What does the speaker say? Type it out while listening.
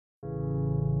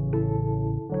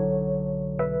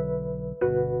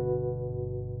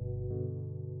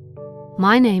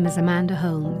My name is Amanda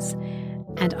Holmes,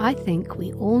 and I think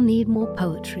we all need more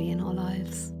poetry in our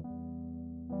lives.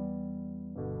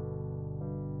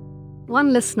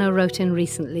 One listener wrote in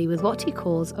recently with what he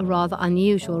calls a rather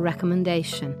unusual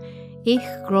recommendation, Ich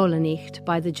grolle nicht,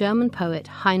 by the German poet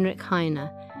Heinrich Heine,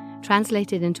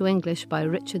 translated into English by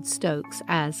Richard Stokes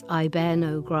as I Bear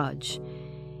No Grudge.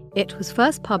 It was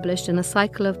first published in a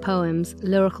cycle of poems,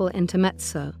 Lyrical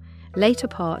Intermezzo, later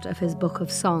part of his Book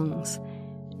of Songs,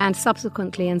 and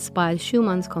subsequently inspired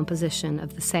Schumann's composition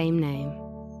of the same name.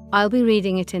 I'll be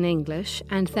reading it in English,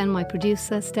 and then my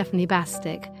producer, Stephanie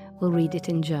Bastik, will read it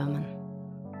in German.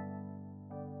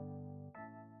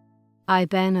 I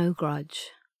bear no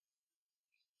grudge.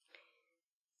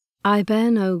 I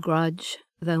bear no grudge,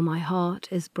 though my heart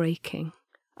is breaking,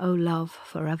 O love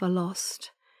forever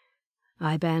lost.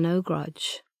 I bear no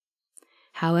grudge.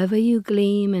 However you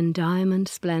gleam in diamond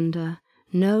splendor,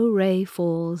 no ray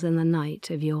falls in the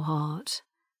night of your heart.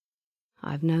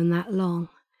 I've known that long,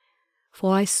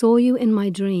 for I saw you in my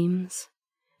dreams,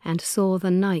 and saw the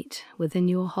night within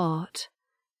your heart,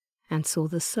 and saw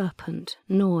the serpent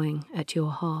gnawing at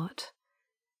your heart.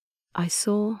 I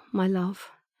saw, my love,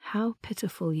 how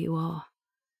pitiful you are.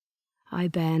 I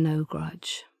bear no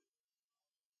grudge.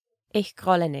 Ich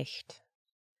grolle nicht.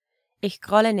 Ich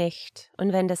grolle nicht,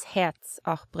 und wenn das Herz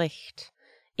auch bricht,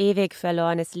 ewig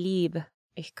verlorenes Lieb,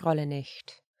 ich grolle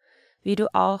nicht. Wie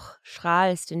du auch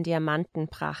strahlst in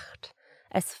Diamantenpracht,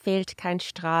 es fehlt kein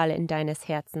Strahl in deines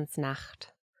Herzens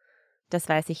Nacht. Das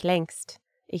weiß ich längst,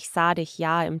 ich sah dich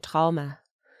ja im Traume,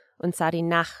 und sah die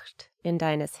Nacht in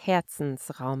deines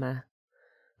Herzens Raume,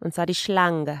 und sah die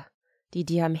Schlange, die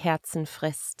dir am Herzen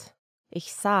frisst.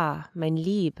 Ich sah, mein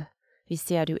Lieb, wie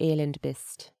sehr du elend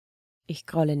bist. Ich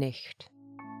grolle nicht.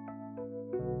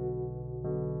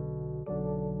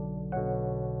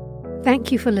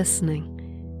 Thank you for listening.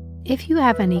 If you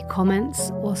have any comments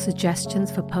or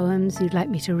suggestions for poems you'd like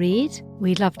me to read,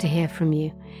 we'd love to hear from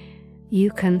you.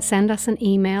 You can send us an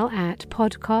email at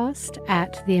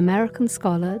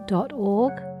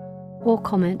podcast@theamericanscholar.org or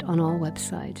comment on our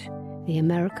website,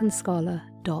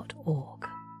 theamericanscholar.org.